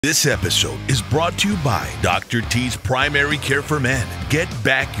This episode is brought to you by Dr. T's Primary Care for Men. Get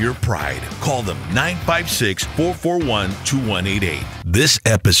back your pride. Call them 956-441-2188. This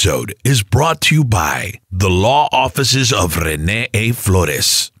episode is brought to you by the law offices of Rene A.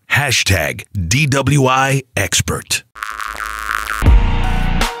 Flores. Hashtag DWI Expert.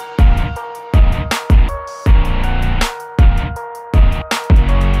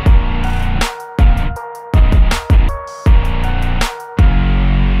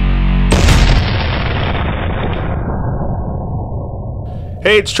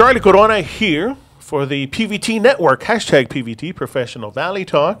 Hey, it's Charlie Corona here for the PVT Network, hashtag PVT, Professional Valley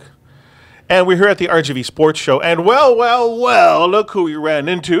Talk. And we're here at the RGV Sports Show. And well, look who we ran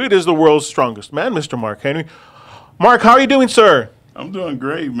into. It is the world's strongest man, Mr. Mark Henry. Mark, how are you doing, sir? I'm doing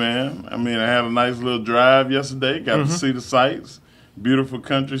great, man. I mean, I had a nice little drive yesterday. Got to see the sights. Beautiful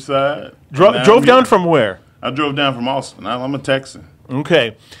countryside. Drove down from where? I drove down from Austin. I'm a Texan.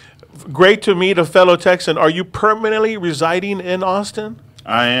 Okay. Great to meet a fellow Texan. Are you permanently residing in Austin?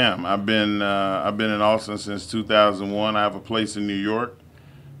 I am. I've been in Austin since 2001. I have a place in New York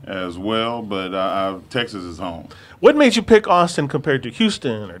as well, but Texas is home. What made you pick Austin compared to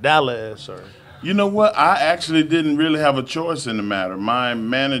Houston or Dallas? Or you know what? I actually didn't really have a choice in the matter. My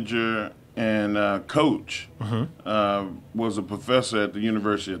manager and coach was a professor at the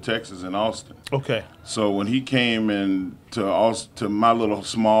University of Texas in Austin. Okay. So when he came in to my little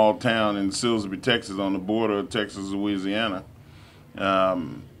small town in Silsbee, Texas, on the border of Texas and Louisiana,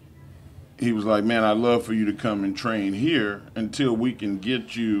 he was like, man, I'd love for you to come and train here until we can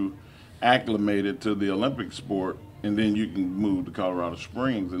get you acclimated to the Olympic sport, and then you can move to Colorado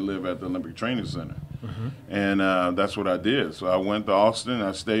Springs and live at the Olympic Training Center. And that's what I did. So I went to Austin.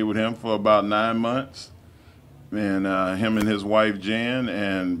 I stayed with him for about 9 months, and him and his wife, Jan,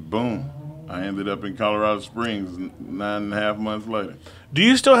 and boom, I ended up in Colorado Springs 9.5 months later. Do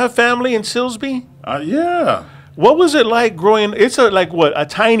you still have family in Silsbee? Yeah. What was it like growing? It's a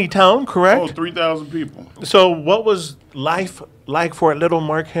tiny town, correct? Oh, 3,000 people. So what was life like for a little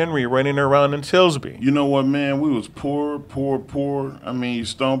Mark Henry running around in Silsbee? You know what, man? We was poor. I mean, you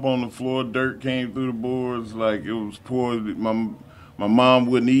stomp on the floor, dirt came through the boards. Like, it was poor. My mom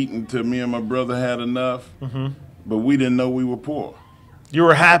wouldn't eat until me and my brother had enough. But we didn't know we were poor. You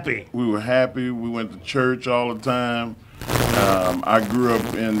were happy. We were happy. We went to church all the time. I grew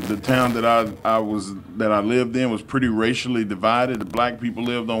up in the town that I lived in was pretty racially divided. The black people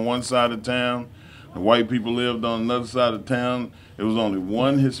lived on one side of town, the white people lived on another side of town. There was only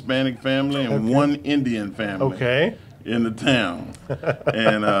one Hispanic family and one Indian family in the town.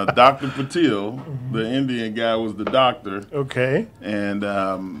 And Dr. Patil, the Indian guy, was the doctor. And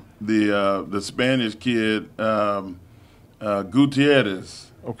the Spanish kid,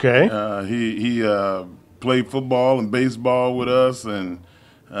 Gutierrez. He played football and baseball with us, and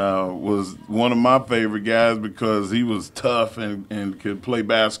was one of my favorite guys because he was tough and could play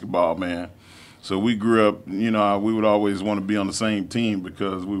basketball, man. So we grew up, you know, we would always want to be on the same team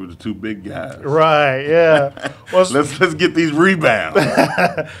because we were the two big guys. Right, yeah. Well, let's get these rebounds.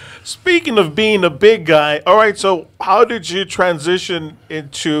 Speaking of being a big guy, all right, so how did you transition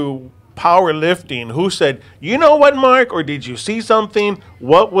into powerlifting? Who said, you know what, Mark, or did you see something?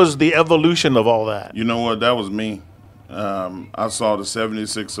 What was the evolution of all that? You know what, that was me. I saw the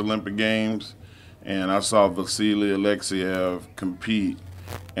 76 Olympic Games, and I saw Vasily Alexiev compete,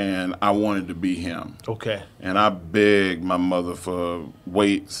 and I wanted to be him. And I begged my mother for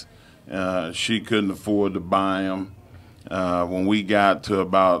weights. She couldn't afford to buy them. When we got to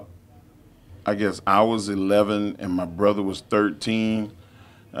about, I guess I was 11 and my brother was 13,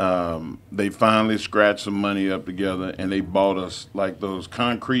 they finally scratched some money up together, and they bought us like those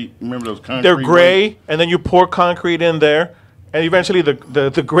concrete. Remember those concrete? They're gray, weights? And then you pour concrete in there, and eventually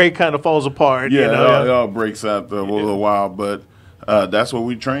the gray kind of falls apart. Yeah, you know? it all breaks out after a little while. But that's what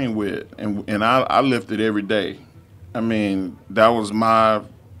we trained with, and I lifted every day. I mean, that was my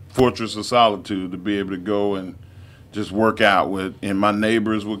fortress of solitude, to be able to go and just work out with, and my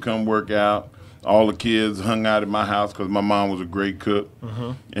neighbors would come work out. All the kids hung out at my house because my mom was a great cook,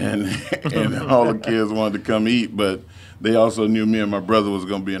 and all the kids wanted to come eat, but they also knew me and my brother was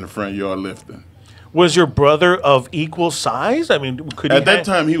going to be in the front yard lifting. Was your brother of equal size? I mean, could he at that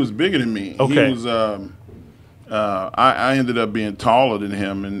time he was bigger than me. He was. I ended up being taller than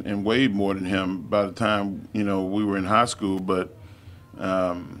him and weighed more than him by the time we were in high school. But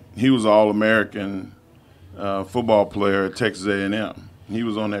he was an All-American football player at Texas A&M. He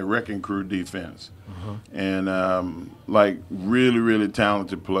was on that wrecking crew defense, and like really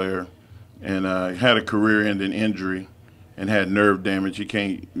talented player, and had a career-ending injury, and had nerve damage. He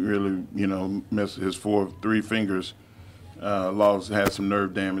can't really miss his 3 fingers had some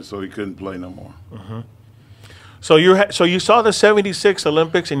nerve damage, so he couldn't play no more. So you saw the '76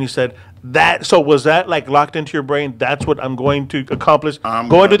 Olympics and you said that. So was that like locked into your brain? That's what I'm going to accomplish.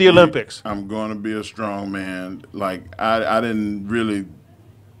 Going to the Olympics. I'm going to be a strong man. Like I didn't really.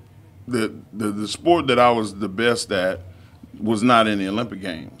 The sport that I was the best at was not in the Olympic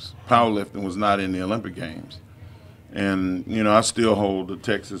Games. Powerlifting was not in the Olympic Games, and I still hold the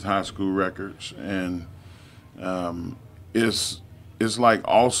Texas high school records, and it's like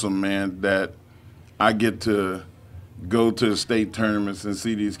awesome, man, that I get to go to state tournaments and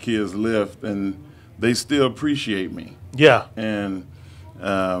see these kids lift, and they still appreciate me. Yeah. And,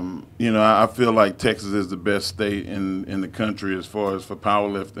 I feel like Texas is the best state in the country as far as for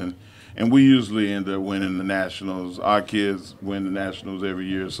powerlifting. And we usually end up winning the nationals. Our kids win the nationals every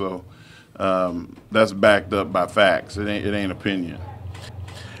year. So that's backed up by facts. It ain't opinion.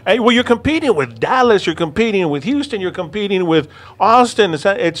 Hey, well, you're competing with Dallas, you're competing with Houston, you're competing with Austin. It's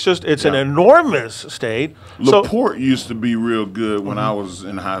an enormous state. LaPorte used to be real good when I was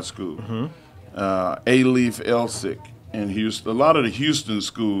in high school. A-Leaf Elsick in Houston. A lot of the Houston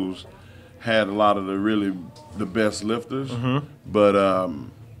schools had a lot of the best lifters. But,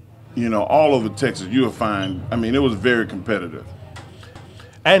 all over Texas, you'll find, it was very competitive.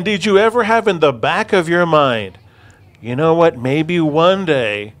 And did you ever have in the back of your mind, you know what, maybe one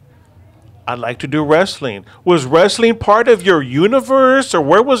day I'd like to do wrestling? Was wrestling part of your universe, or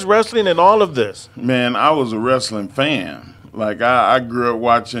where was wrestling in all of this? Man, I was a wrestling fan. Like, I grew up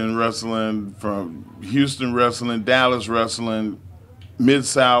watching wrestling from Houston wrestling, Dallas wrestling.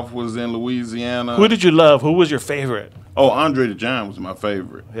 Mid-South was in Louisiana. Who did you love? Who was your favorite? Oh, Andre the Giant was my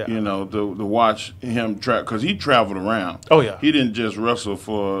favorite. Yeah. To watch him because he traveled around. Oh, yeah. He didn't just wrestle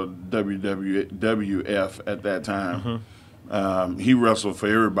for WWF at that time. He wrestled for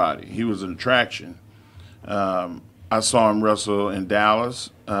everybody. He was an attraction. I saw him wrestle in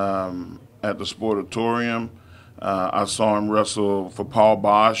Dallas at the Sportatorium. I saw him wrestle for Paul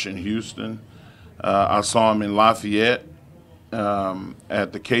Bosch in Houston. I saw him in Lafayette.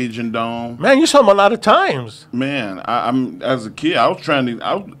 At the Cajun Dome. Man, you saw him a lot of times. Man, I'm as a kid, I was trying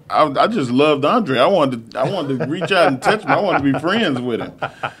to. I just loved Andre. I wanted to reach out and touch him. I wanted to be friends with him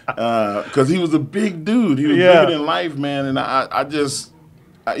because he was a big dude. He was bigger than life, man. And I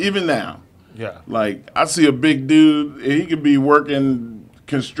even now, like I see a big dude. He could be working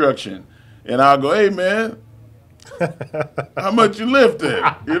construction, and I'll go, "Hey, man, how much you lifting?"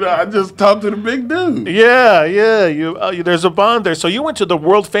 I just talked to the big dude. Yeah. There's a bond there. So you went to the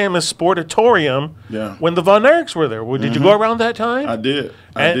world famous Sportatorium when the Von Erichs were there. Did you go around that time? I did.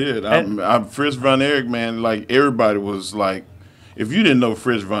 I'm Fritz Von Erich, man. Like everybody was like, if you didn't know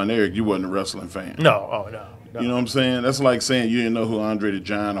Fritz Von Erich, you wasn't a wrestling fan. No. Oh no. You know what I'm saying? That's like saying you didn't know who Andre the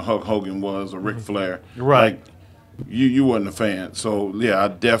Giant or Hulk Hogan was or Ric Flair. Right. Like, you wasn't a fan. So, yeah, I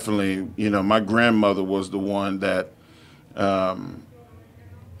definitely, my grandmother was the one that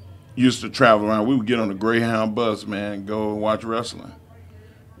used to travel around. We would get on a Greyhound bus, man, and go and watch wrestling.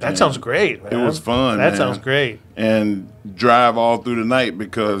 That sounds great, man. It was fun, That man. sounds great. And drive all through the night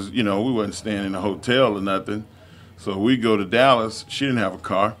because, we wasn't staying in a hotel or nothing. So we go to Dallas. She didn't have a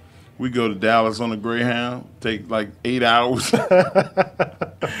car. We go to Dallas on a Greyhound, take like 8 hours.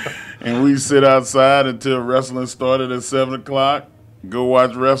 And we sit outside until wrestling started at 7 o'clock, go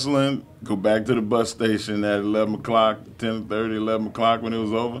watch wrestling, go back to the bus station at 11 o'clock, 10:30, 11 o'clock when it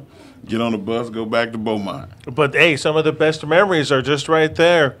was over, get on the bus, go back to Beaumont. But, hey, some of the best memories are just right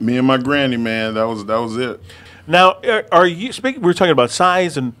there. Me and my granny, man, that was it. Now, are you speaking? We're talking about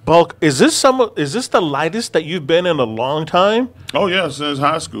size and bulk. Is this the lightest that you've been in a long time? Oh yeah, since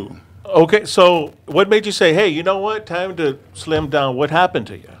high school. Okay, so what made you say, "Hey, you know what? Time to slim down"? What happened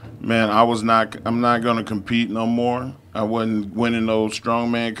to you? Man, I'm not going to compete no more. I wasn't winning those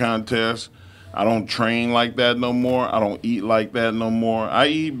strongman contests. I don't train like that no more. I don't eat like that no more. I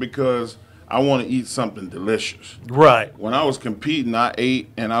eat because I want to eat something delicious. Right. When I was competing, I ate,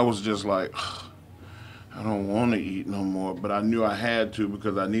 and I was just like, I don't want to eat no more. But I knew I had to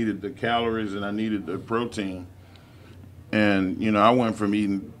because I needed the calories and I needed the protein. And, I went from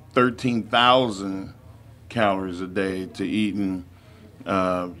eating 13,000 calories a day to eating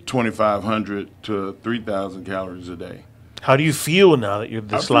 2,500 to 3,000 calories a day. How do you feel now that you're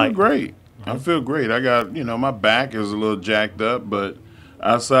this light? I feel great. I feel great. I got, my back is a little jacked up, but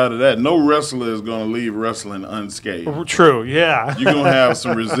outside of that, no wrestler is going to leave wrestling unscathed. True, yeah. You're going to have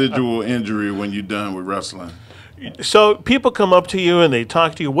some residual injury when you're done with wrestling. So people come up to you and they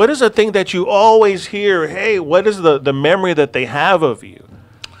talk to you. What is the thing that you always hear? Hey, what is the memory that they have of you?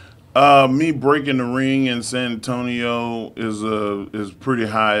 Me breaking the ring in San Antonio is pretty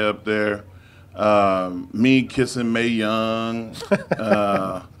high up there. Me kissing Mae Young,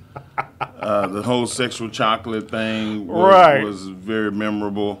 the whole sexual chocolate thing was very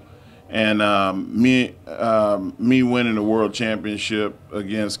memorable. And me winning the world championship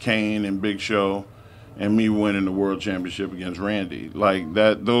against Kane and Big Show, and me winning the world championship against Randy. Like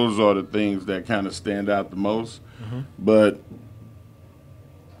that, those are the things that kind of stand out the most. But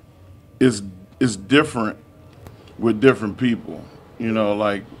it's different with different people. You know,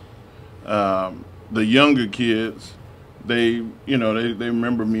 like the younger kids, they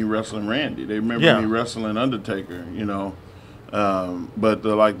remember me wrestling Randy. They remember me wrestling Undertaker. You know. But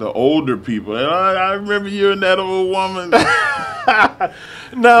the older people, I remember you and that old woman.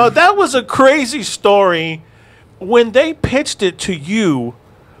 No, that was a crazy story. When they pitched it to you,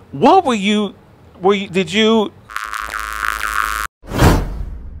 what were you? Did you